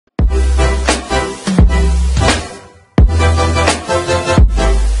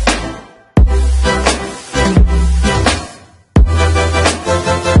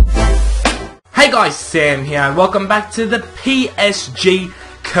guys, Sam here, and welcome back to the PSG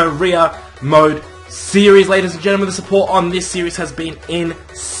Career Mode Series. Ladies and gentlemen, the support on this series has been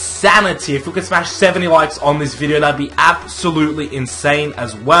insanity. If we could smash 70 likes on this video, that'd be absolutely insane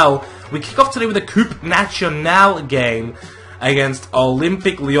as well. We kick off today with a Coupe Nationale game against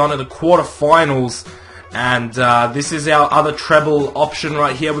Olympique Lyon in the quarterfinals. And this is our other treble option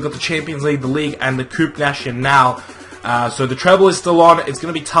right here. We've got the Champions League, the League, and the Coupe Nationale. So the treble is still on. It's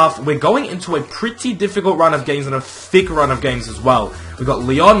going to be tough. We're going into a pretty difficult run of games and a thick run of games as well. We've got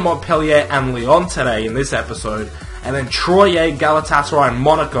Lyon, Montpellier, and Lyon today in this episode. And then Troyes, Galatasaray, and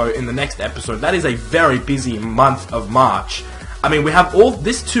Monaco in the next episode. That is a very busy month of March. I mean, we have all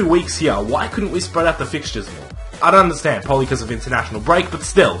this 2 weeks here. Why couldn't we spread out the fixtures more? I don't understand. Probably because of international break, but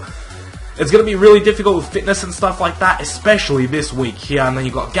still. It's going to be really difficult with fitness and stuff like that, especially this week here. And then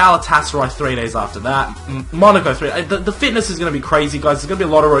you've got Galatasaray 3 days after that. Monaco 3 days. The fitness is going to be crazy, guys. There's going to be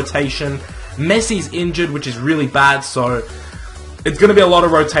a lot of rotation. Messi's injured, which is really bad, so it's going to be a lot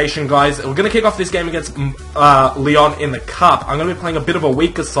of rotation, guys. We're going to kick off this game against Lyon in the Cup. I'm going to be playing a bit of a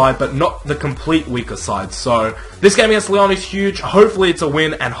weaker side, but not the complete weaker side. So this game against Lyon is huge. Hopefully it's a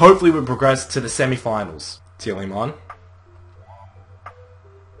win, and hopefully we progress to the semi-finals. Tielemans.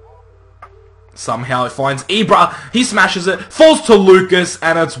 Somehow it finds Ibra, he smashes it, falls to Lucas,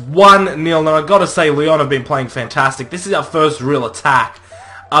 and it's 1-0. Now I gotta say, Lyon have been playing fantastic. This is our first real attack,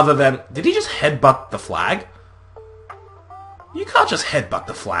 other than... Did he just headbutt the flag? You can't just headbutt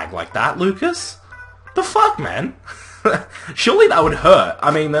the flag like that, Lucas. The fuck, man? Surely that would hurt. I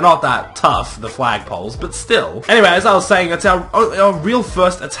mean, they're not that tough, the flagpoles, but still. Anyway, as I was saying, it's our real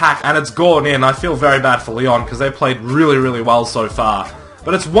first attack, and it's gone in. I feel very bad for Lyon, because they played really, really well so far.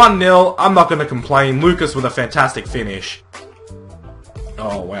 But it's 1-0, I'm not going to complain. Lucas with a fantastic finish.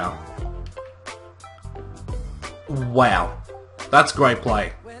 Oh, wow. Wow. That's great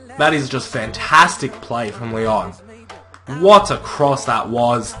play. That is just fantastic play from Lyon. What a cross that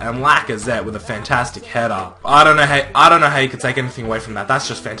was, and Lacazette with a fantastic header. I don't know how you could take anything away from that. That's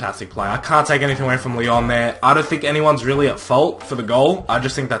just fantastic play. I can't take anything away from Lyon there. I don't think anyone's really at fault for the goal. I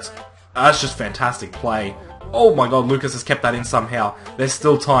just think that's just fantastic play. Oh my god, Lucas has kept that in somehow. There's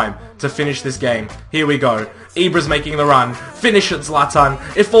still time to finish this game. Here we go. Ibra's making the run. Finish it, Zlatan.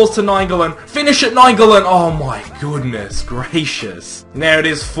 It falls to Nainggolan. Finish it, Nainggolan. Oh my goodness gracious. There it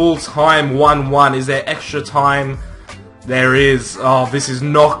is, full time, 1-1. Is there extra time? There is. Oh, this is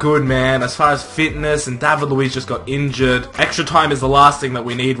not good, man. As far as fitness, and David Luiz just got injured. Extra time is the last thing that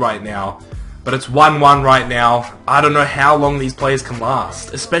we need right now. But it's 1-1 right now. I don't know how long these players can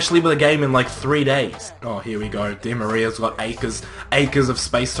last, especially with a game in like 3 days. Oh, here we go. Di Maria's got acres of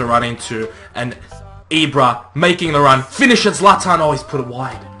space to run into. And Ibra making the run. Finish it, Zlatan. Oh, he's put it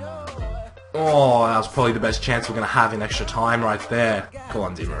wide. Oh, that was probably the best chance we're going to have in extra time right there. Come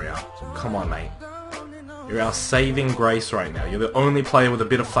on, Di Maria. Come on, mate. You're our saving grace right now. You're the only player with a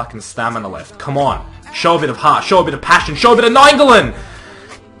bit of fucking stamina left. Come on. Show a bit of heart. Show a bit of passion. Show a bit of Nainggolan.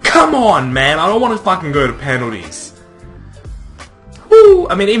 Come on, man. I don't want to fucking go to penalties. Woo.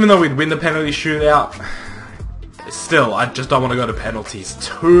 I mean, even though we'd win the penalty shootout, still, I just don't want to go to penalties.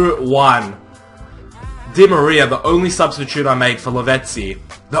 2-1. Di Maria, the only substitute I made for Lavezzi,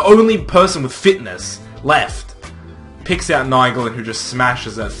 the only person with fitness left, picks out Nainggolan, who just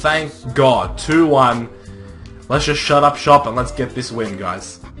smashes it. Thank God. 2-1. Let's just shut up shop and let's get this win,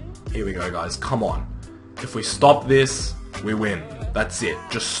 guys. Here we go, guys. Come on. If we stop this, we win. That's it.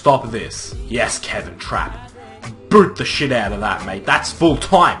 Just stop this. Yes, Kevin Trapp. Boot the shit out of that, mate. That's full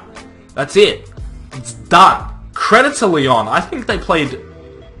time. That's it. It's done. Credit to Lyon. I think they played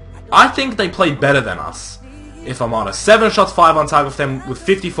better than us, if I'm honest. 7 shots, 5 on target for them with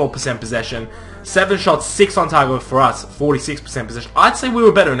 54% possession. 7 shots, 6 on target for us, 46% possession. I'd say we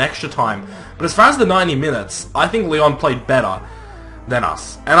were better in extra time. But as far as the 90 minutes, I think Lyon played better than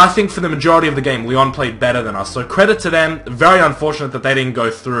us. And I think for the majority of the game, Lyon played better than us. So credit to them. Very unfortunate that they didn't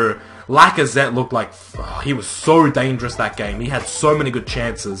go through. Lacazette looked like... Oh, he was so dangerous that game. He had so many good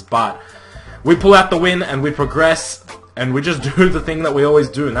chances. But we pull out the win and we progress. And we just do the thing that we always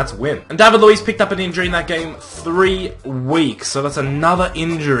do, and that's win. And David Luiz picked up an injury in that game. 3 weeks. So that's another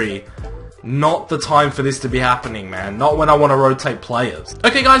injury. Not the time for this to be happening, man. Not when I want to rotate players.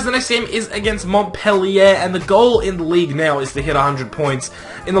 Okay, guys, the next game is against Montpellier, and the goal in the league now is to hit 100 points.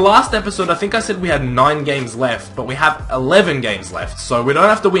 In the last episode, I think I said we had 9 games left, but we have 11 games left. So we don't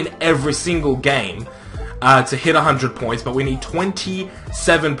have to win every single game to hit 100 points, but we need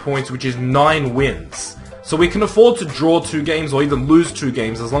 27 points, which is 9 wins. So we can afford to draw 2 games or even lose 2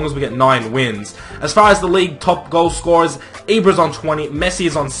 games as long as we get 9 wins. As far as the league top goal scorers, Ibra's on 20, Messi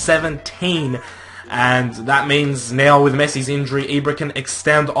is on 17, And that means now with Messi's injury, Ibra can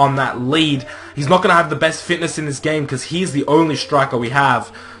extend on that lead. He's not going to have the best fitness in this game because he's the only striker we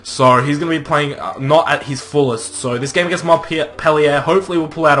have. So he's going to be playing not at his fullest. So this game against Montpellier, hopefully we'll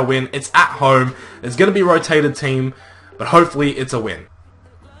pull out a win. It's at home. It's going to be a rotated team, but hopefully it's a win.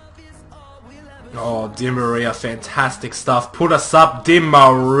 Oh, Di Maria, fantastic stuff. Put us up, Di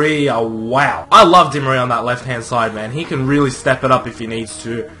Maria. Wow. I love Di Maria on that left-hand side, man. He can really step it up if he needs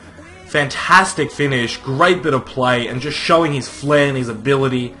to. Fantastic finish, great bit of play, and just showing his flair and his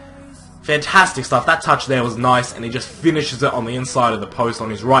ability. Fantastic stuff. That touch there was nice, and he just finishes it on the inside of the post on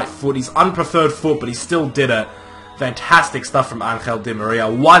his right foot. His unpreferred foot, but he still did it. Fantastic stuff from Angel Di Maria.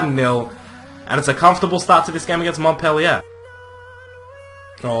 1-0, and it's a comfortable start to this game against Montpellier.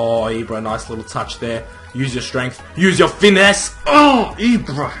 Oh, Ibra, nice little touch there. Use your strength. Use your finesse. Oh,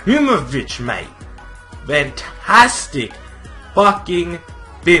 Ibrahimovic, mate. Fantastic fucking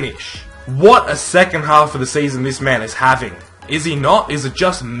finish. What a second half of the season this man is having. Is he not? Is it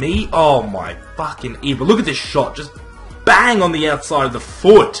just me? Oh my fucking Ibra. Look at this shot. Just bang on the outside of the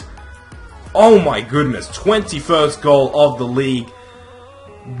foot. Oh my goodness. 21st goal of the league.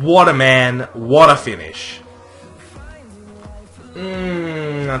 What a man. What a finish.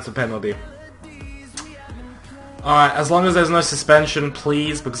 That's a penalty. Alright, as long as there's no suspension,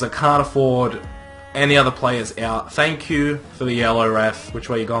 please, because I can't afford any other players out. Thank you for the yellow, ref. Which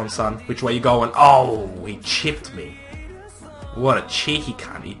way you going, son? Which way you going? Oh, he chipped me. What a cheeky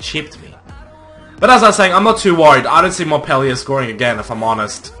cunt. He chipped me. But as I was saying, I'm not too worried. I don't see Montpellier scoring again, if I'm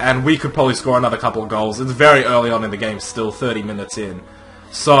honest. And we could probably score another couple of goals. It's very early on in the game still, 30 minutes in.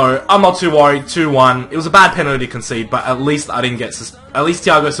 So, I'm not too worried. 2-1. It was a bad penalty to concede, but at least I didn't get at least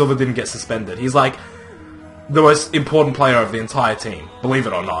Thiago Silva didn't get suspended. He's like the most important player of the entire team. Believe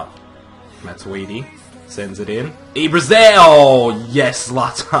it or not. Matuidi sends it in. Ibra's there! Oh, yes,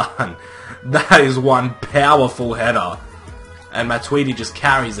 Zlatan. That is one powerful header. And Matuidi just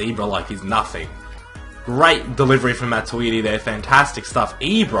carries Ibra like he's nothing. Great delivery from Matuidi there. Fantastic stuff.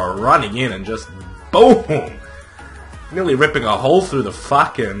 Ibra running in and just boom! Nearly ripping a hole through the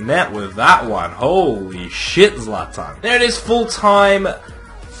fucking net with that one. Holy shit, Zlatan. There it is, full time.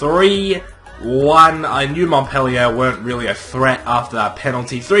 3-1. I knew Montpellier weren't really a threat after that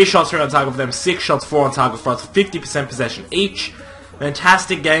penalty. 3 shots, 3 on target for them. 6 shots, 4 on target for us. 50% possession each.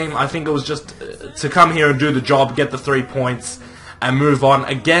 Fantastic game. I think it was just to come here and do the job, get the 3 points, and move on.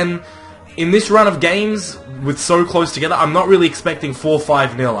 Again, in this run of games, with so close together, I'm not really expecting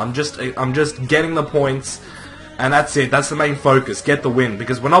 4-5-0. I'm just getting the points. And that's it. That's the main focus. Get the win.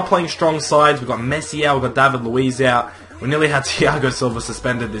 Because we're not playing strong sides. We've got Messi out. We've got David Luiz out. We nearly had Thiago Silva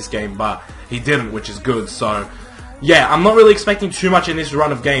suspended this game, but he didn't, which is good. So, yeah, I'm not really expecting too much in this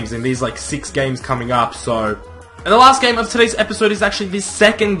run of games, in these, like, 6 games coming up. So, and the last game of today's episode is actually the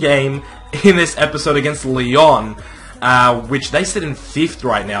second game in this episode against Lyon, which they sit in 5th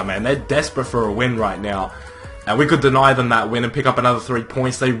right now, man. They're desperate for a win right now. And we could deny them that win and pick up another 3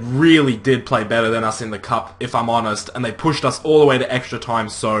 points. They really did play better than us in the cup, if I'm honest. And they pushed us all the way to extra time.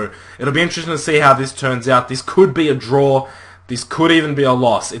 So it'll be interesting to see how this turns out. This could be a draw. This could even be a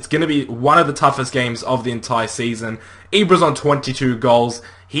loss. It's going to be one of the toughest games of the entire season. Ibra's on 22 goals.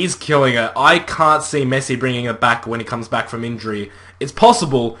 He's killing it. I can't see Messi bringing it back when he comes back from injury. It's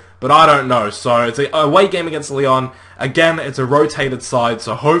possible, but I don't know. So it's a away game against Lyon. Again, it's a rotated side.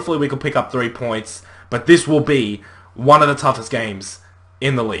 So hopefully we can pick up 3 points. But this will be one of the toughest games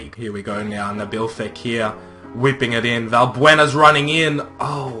in the league. Here we go now. Nabil Fekir whipping it in. Valbuena's running in.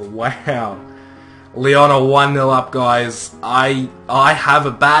 Oh, wow. Lyon are 1-0 up, guys. I have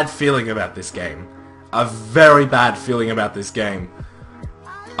a bad feeling about this game. A very bad feeling about this game.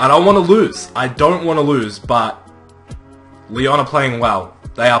 I don't want to lose. I don't want to lose, but Lyon are playing well.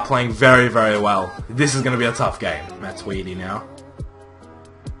 They are playing very, very well. This is going to be a tough game. Matuidi now.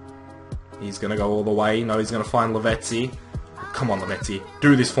 He's going to go all the way. No, he's going to find Lavezzi. Come on, Lavezzi.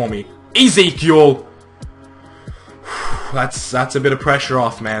 Do this for me. Ezekiel! That's a bit of pressure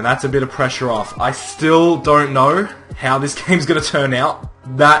off, man. That's a bit of pressure off. I still don't know how this game's going to turn out.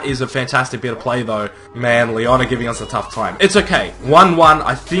 That is a fantastic bit of play, though. Man, Lyon are giving us a tough time. It's okay. 1-1.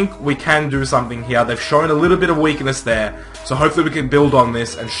 I think we can do something here. They've shown a little bit of weakness there. So hopefully we can build on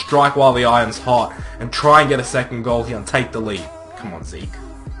this and strike while the iron's hot. And try and get a second goal here and take the lead. Come on, Zeke.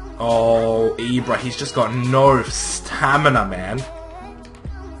 Oh, Ibra, he's just got no stamina, man.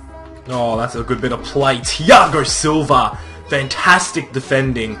 Oh, that's a good bit of play. Thiago Silva, fantastic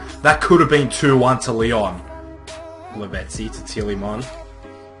defending. That could have been 2-1 to Lyon. Lavezzi to Tielemans.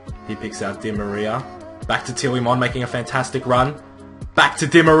 He picks out Di Maria. Back to Tielemans, making a fantastic run. Back to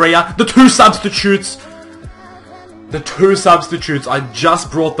Di Maria. The 2 substitutes. The two substitutes, I just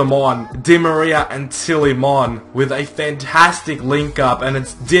brought them on, Di Maria and Tielemans, with a fantastic link-up, and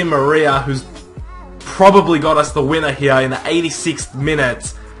it's Di Maria who's probably got us the winner here in the 86th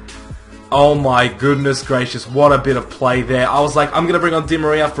minute. Oh my goodness gracious, what a bit of play there. I was like, I'm going to bring on Di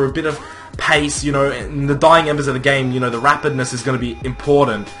Maria for a bit of pace, you know, in the dying embers of the game, you know, the rapidness is going to be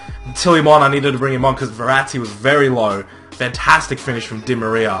important. Tielemans, I needed to bring him on because Verratti was very low. Fantastic finish from Di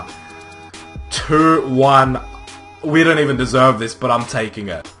Maria. 2-1. We don't even deserve this, but I'm taking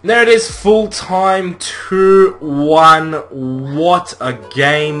it. There it is, full time, 2-1. What a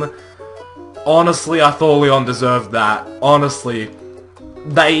game. Honestly, I thought Lyon deserved that. Honestly.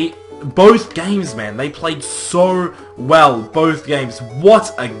 Both games, man, they played so well, both games.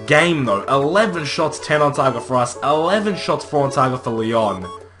 What a game, though. 11 shots, 10 on target for us. 11 shots, 4 on target for Lyon.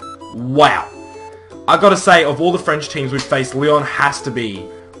 Wow. I gotta say, of all the French teams we've faced, Lyon has to be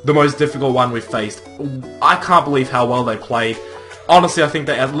the most difficult one we've faced. I can't believe how well they played. Honestly, I think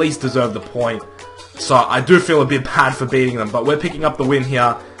they at least deserve the point. So I do feel a bit bad for beating them, but we're picking up the win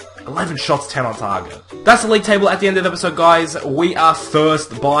here. 11 shots, 10 on target. That's the league table at the end of the episode, guys. We are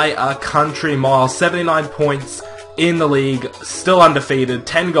first by a country mile. 79 points in the league. Still undefeated.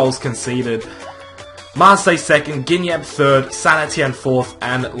 10 goals conceded. Marseille second. Guingamp third. Saint-Etienne fourth.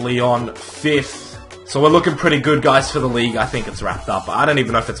 And Lyon 5th. So we're looking pretty good, guys, for the league. I think it's wrapped up. I don't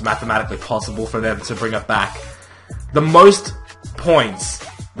even know if it's mathematically possible for them to bring it back. The most points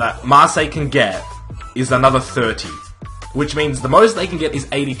that Marseille can get is another 30. Which means the most they can get is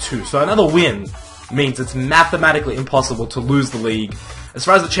 82. So another win means it's mathematically impossible to lose the league. As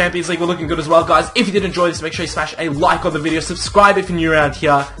far as the Champions League, we're looking good as well, guys. If you did enjoy this, make sure you smash a like on the video. Subscribe if you're new around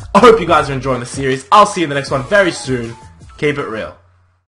here. I hope you guys are enjoying the series. I'll see you in the next one very soon. Keep it real.